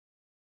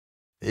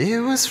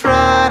It was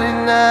Friday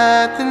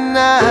night, the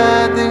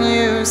night that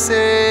you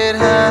said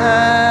hi.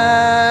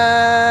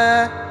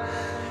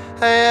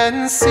 I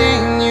hadn't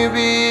seen you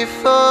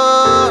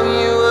before,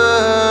 you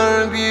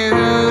were a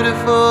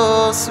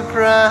beautiful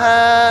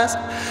surprise.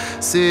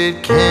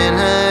 Said, can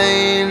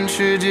I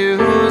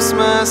introduce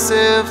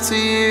myself to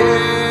you?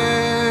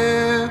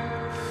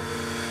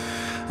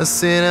 I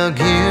said, I'll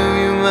give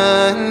you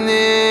my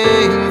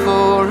name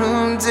for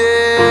a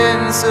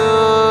dance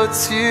or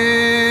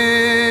two.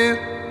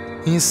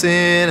 You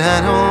said, I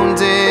don't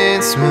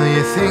dance, well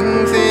you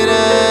think that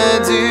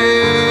I do.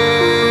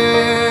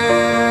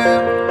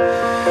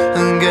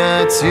 I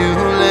got two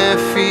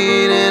left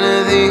feet and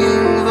a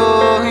thing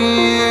for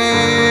you.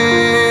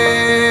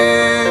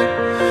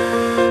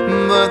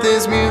 But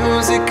there's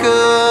music